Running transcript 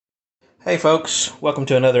Hey folks, welcome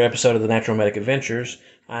to another episode of the Natural Medic Adventures.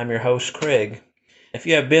 I'm your host, Craig. If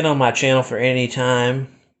you have been on my channel for any time,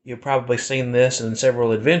 you've probably seen this in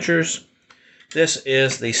several adventures. This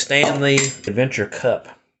is the Stanley Adventure Cup.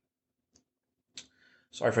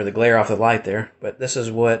 Sorry for the glare off the light there, but this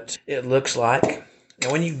is what it looks like.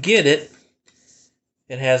 Now when you get it,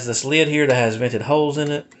 it has this lid here that has vented holes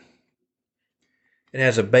in it. It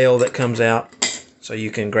has a bail that comes out so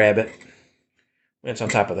you can grab it when it's on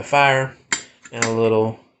top of the fire, and a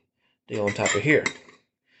little deal on top of here.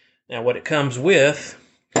 Now what it comes with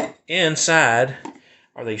inside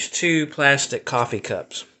are these two plastic coffee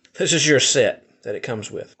cups. This is your set that it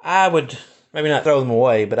comes with. I would maybe not throw them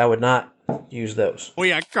away, but I would not use those.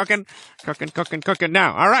 We are cooking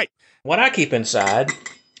now. All right. What I keep inside,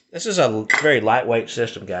 this is a very lightweight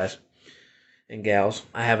system, guys and gals.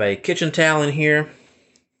 I have a kitchen towel in here.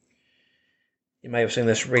 You may have seen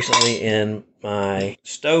this recently in my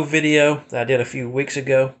stove video that I did a few weeks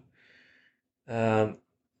ago.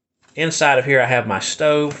 Inside of here I have my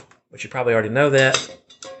stove, which you probably already know that.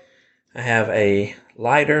 I have a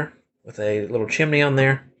lighter with a little chimney on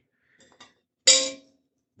there.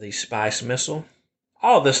 The spice missile.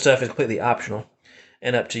 All of this stuff is completely optional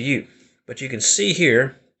and up to you. But you can see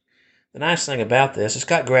here, the nice thing about this, it's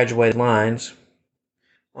got graduated lines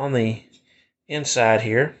on the inside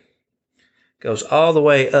here. Goes all the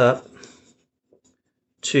way up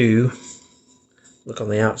to, look on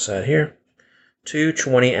the outside here, to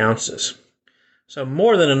 20 ounces. So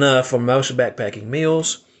more than enough for most backpacking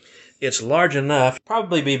meals. It's large enough,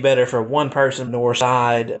 probably be better for one person or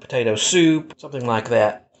side potato soup, something like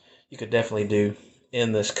that. You could definitely do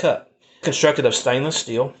in this cup. Constructed of stainless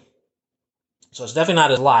steel, so it's definitely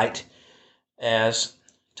not as light as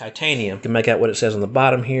titanium. You can make out what it says on the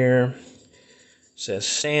bottom here. It says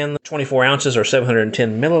Stanley, 24 ounces or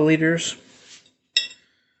 710 milliliters.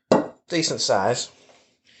 Decent size.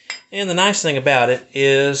 And the nice thing about it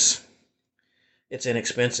is it's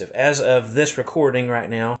inexpensive. As of this recording right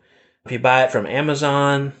now, if you buy it from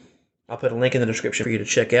Amazon, I'll put a link in the description for you to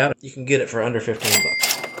check out. You can get it for under 15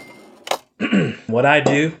 bucks. What I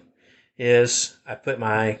do is I put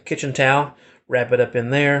my kitchen towel, wrap it up in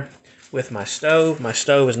there with my stove. My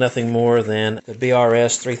stove is nothing more than the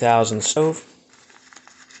BRS 3000 stove.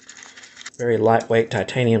 Very lightweight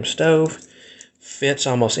titanium stove. Fits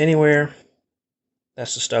almost anywhere.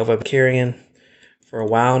 That's the stove I've been carrying for a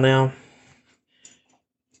while now.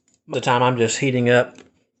 Most of the time I'm just heating up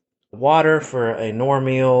water for a Knorr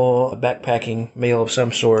meal, a backpacking meal of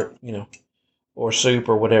some sort, or soup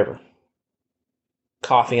or whatever.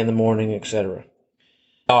 Coffee in the morning, etc.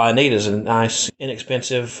 All I need is a nice,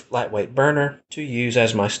 inexpensive, lightweight burner to use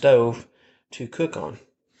as my stove to cook on.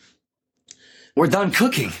 We're done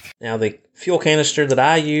cooking. Now, the fuel canister that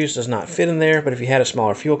I use does not fit in there, but if you had a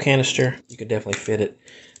smaller fuel canister, you could definitely fit it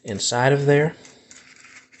inside of there.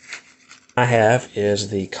 I have is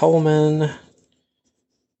the Coleman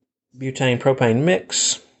butane propane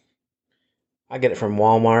mix. I get it from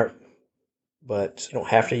Walmart, but you don't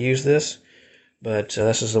have to use this. But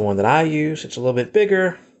this is the one that I use. It's a little bit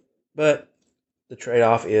bigger, but the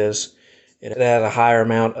trade-off is it has a higher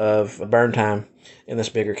amount of burn time in this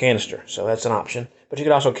bigger canister. So that's an option. But you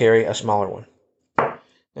could also carry a smaller one.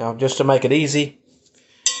 Now, just to make it easy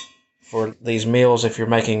for these meals, if you're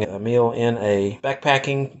making a meal in a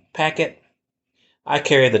backpacking packet, I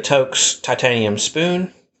carry the Toaks titanium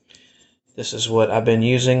spoon. This is what I've been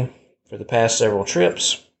using for the past several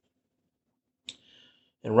trips.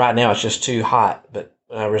 And right now it's just too hot. But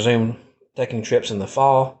when I resume taking trips in the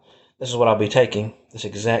fall, this is what I'll be taking. This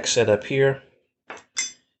exact setup here.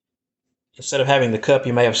 Instead of having the cup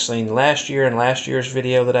you may have seen last year in last year's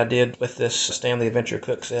video that I did with this Stanley Adventure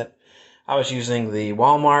Cook set, I was using the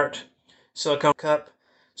Walmart silicone cup.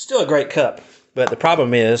 Still a great cup, but the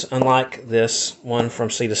problem is, unlike this one from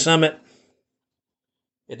Sea to Summit,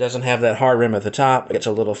 it doesn't have that hard rim at the top. It gets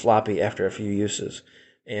a little floppy after a few uses,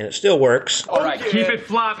 and it still works. All right, keep it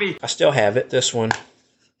floppy. I still have it. This one,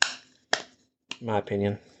 in my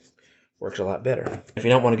opinion, works a lot better. If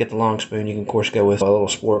you don't want to get the long spoon, you can, of course, go with a little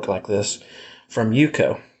spork like this from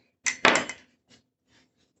Yuko.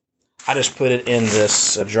 I just put it in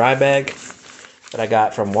this dry bag that I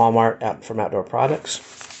got from Walmart from Outdoor Products.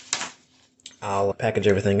 I'll package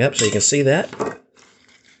everything up so you can see that.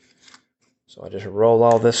 So I just roll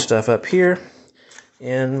all this stuff up here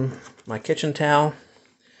in my kitchen towel.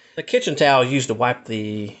 The kitchen towel is used to wipe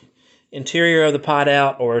the interior of the pot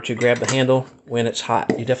out or to grab the handle when it's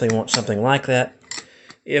hot. You definitely want something like that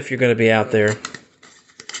if you're going to be out there,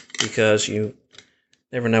 because you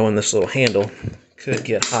never know when this little handle could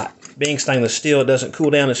get hot. Being stainless steel, it doesn't cool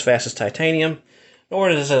down as fast as titanium, nor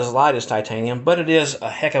is it as light as titanium, but it is a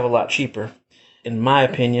heck of a lot cheaper. In my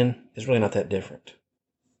opinion, it's really not that different.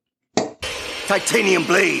 Titanium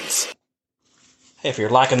blades. Hey, if you're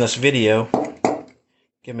liking this video,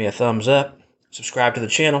 give me a thumbs up, subscribe to the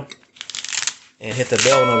channel, and hit the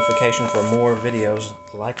bell notification for more videos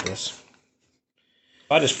like this.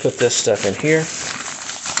 I just put this stuff in here,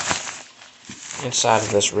 inside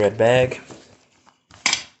of this red bag.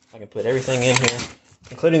 I can put everything in here,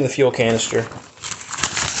 including the fuel canister,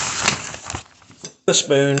 the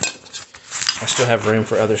spoon. I still have room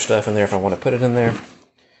for other stuff in there if I want to put it in there.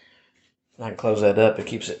 I can close that up. It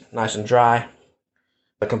keeps it nice and dry.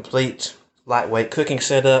 A complete lightweight cooking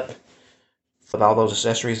setup with all those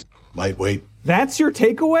accessories. Lightweight. That's your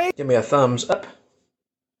takeaway? Give me a thumbs up.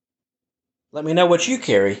 Let me know what you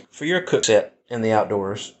carry for your cook set in the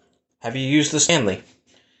outdoors. Have you used the Stanley?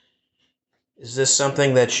 Is this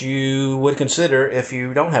something that you would consider if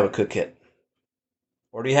you don't have a cook kit?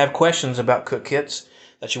 Or do you have questions about cook kits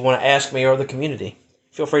that you want to ask me or the community?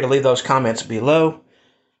 Feel free to leave those comments below.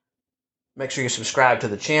 Make sure you subscribe to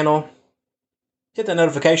the channel. Hit the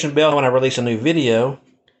notification bell when I release a new video.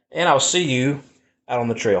 And I'll see you out on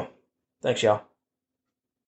the trail. Thanks, y'all.